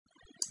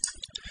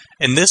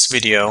In this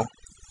video,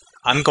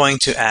 I'm going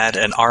to add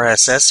an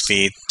RSS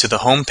feed to the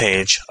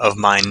homepage of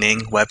my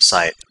Ning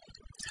website.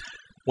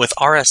 With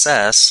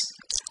RSS,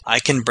 I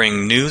can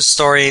bring news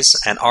stories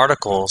and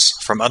articles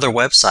from other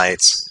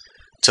websites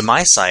to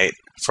my site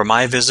for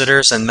my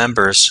visitors and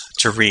members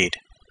to read.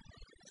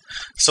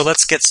 So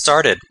let's get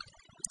started.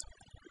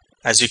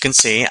 As you can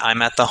see,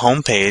 I'm at the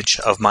homepage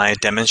of my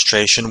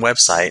demonstration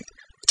website,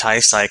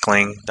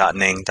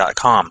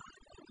 thaicycling.ning.com.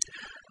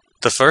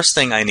 The first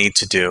thing I need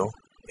to do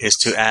is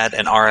to add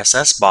an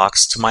RSS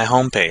box to my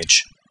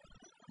homepage.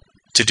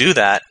 To do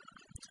that,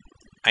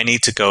 I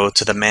need to go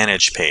to the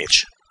Manage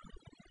page.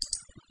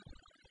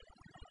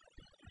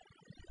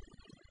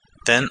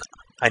 Then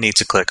I need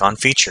to click on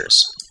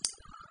Features.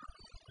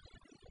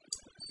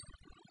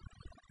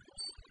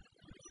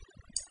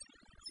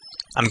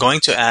 I'm going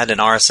to add an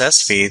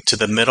RSS feed to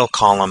the middle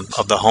column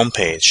of the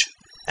homepage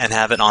and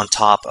have it on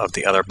top of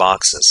the other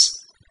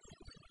boxes.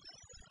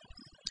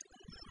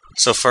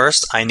 So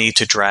first, I need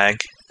to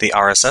drag the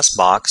RSS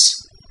box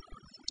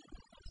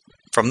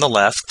from the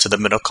left to the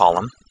middle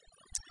column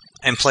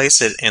and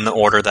place it in the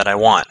order that I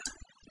want.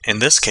 In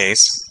this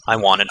case, I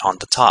want it on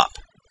the top.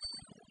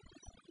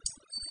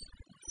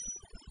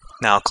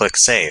 Now click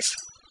Save.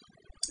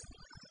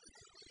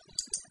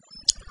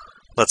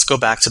 Let's go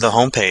back to the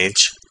home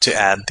page to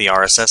add the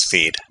RSS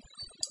feed.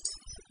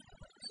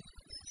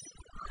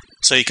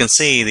 So you can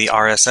see the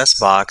RSS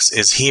box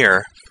is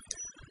here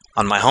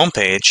on my home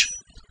page,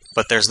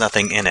 but there's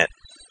nothing in it.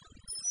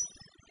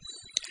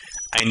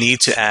 I need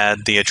to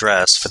add the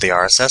address for the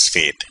RSS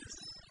feed.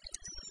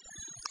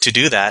 To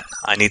do that,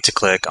 I need to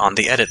click on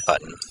the Edit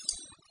button.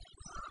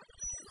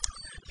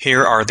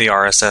 Here are the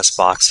RSS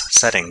box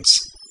settings.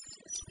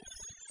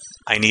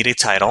 I need a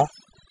title,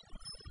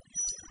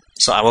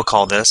 so I will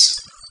call this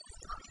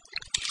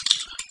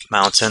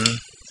Mountain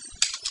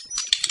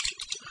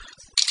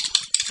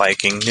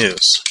Biking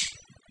News.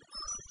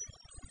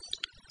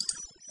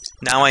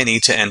 Now I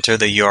need to enter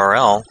the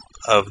URL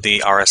of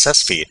the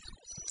RSS feed.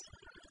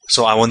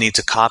 So I will need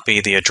to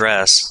copy the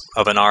address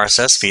of an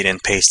RSS feed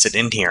and paste it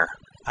in here.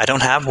 I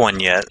don't have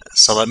one yet,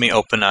 so let me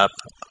open up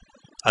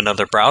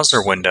another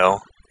browser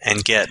window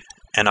and get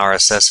an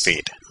RSS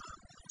feed.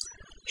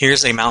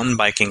 Here's a mountain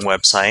biking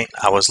website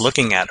I was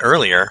looking at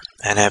earlier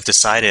and have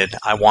decided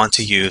I want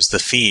to use the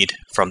feed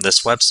from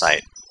this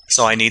website.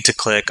 So I need to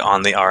click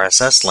on the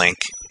RSS link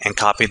and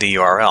copy the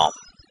URL.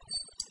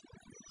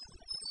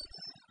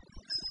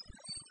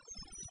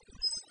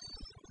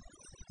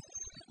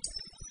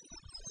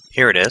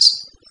 Here it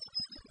is.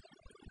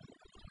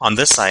 On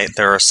this site,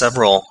 there are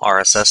several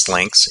RSS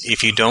links.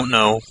 If you don't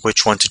know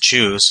which one to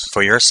choose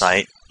for your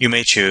site, you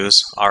may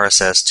choose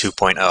RSS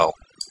 2.0.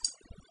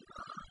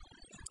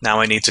 Now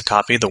I need to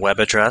copy the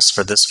web address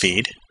for this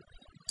feed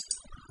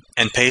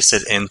and paste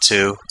it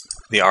into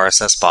the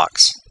RSS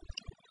box.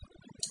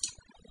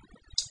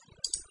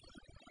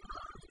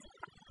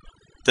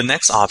 The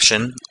next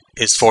option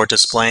is for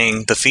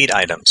displaying the feed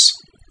items.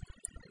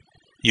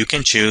 You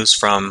can choose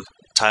from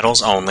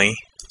Titles Only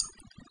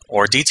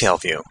or Detail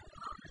View.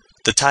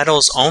 The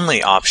Titles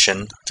Only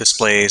option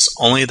displays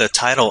only the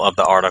title of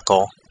the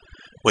article,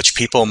 which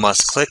people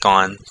must click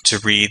on to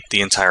read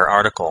the entire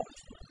article.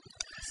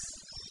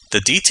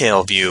 The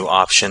Detail View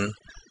option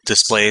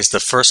displays the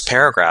first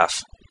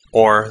paragraph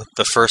or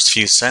the first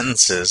few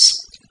sentences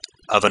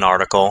of an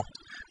article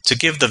to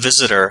give the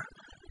visitor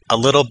a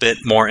little bit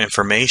more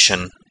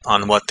information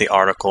on what the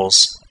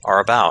articles are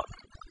about.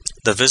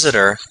 The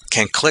visitor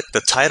can click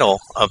the title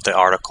of the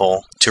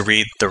article to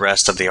read the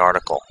rest of the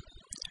article.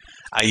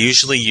 I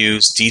usually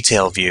use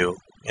Detail View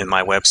in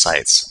my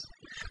websites.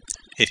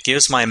 It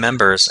gives my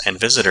members and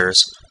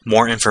visitors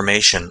more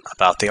information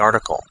about the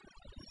article.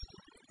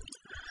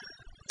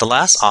 The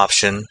last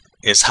option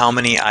is how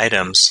many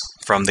items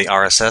from the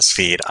RSS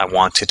feed I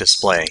want to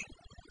display.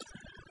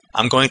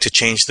 I'm going to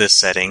change this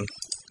setting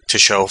to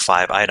show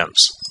 5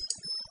 items.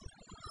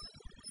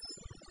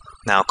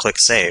 Now click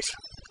Save.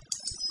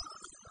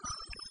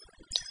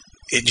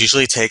 It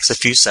usually takes a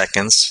few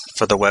seconds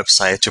for the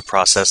website to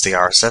process the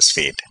RSS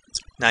feed.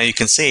 Now you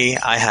can see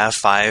I have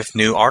 5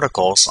 new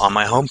articles on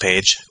my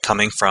homepage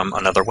coming from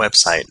another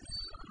website.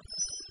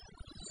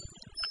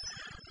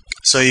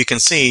 So you can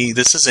see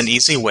this is an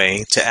easy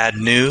way to add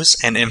news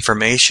and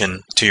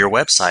information to your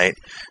website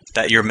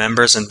that your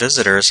members and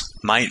visitors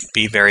might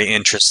be very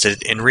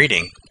interested in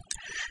reading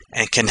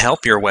and can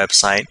help your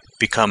website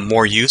become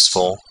more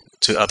useful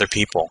to other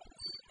people.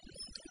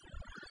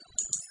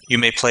 You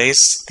may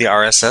place the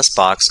RSS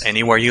box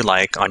anywhere you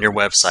like on your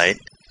website.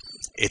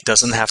 It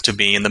doesn't have to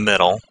be in the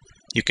middle.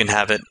 You can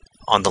have it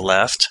on the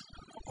left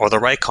or the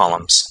right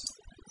columns.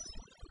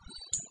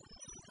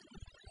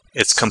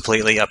 It's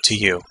completely up to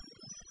you.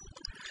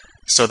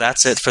 So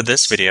that's it for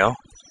this video.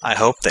 I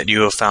hope that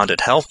you have found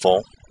it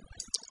helpful,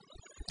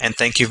 and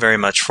thank you very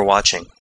much for watching.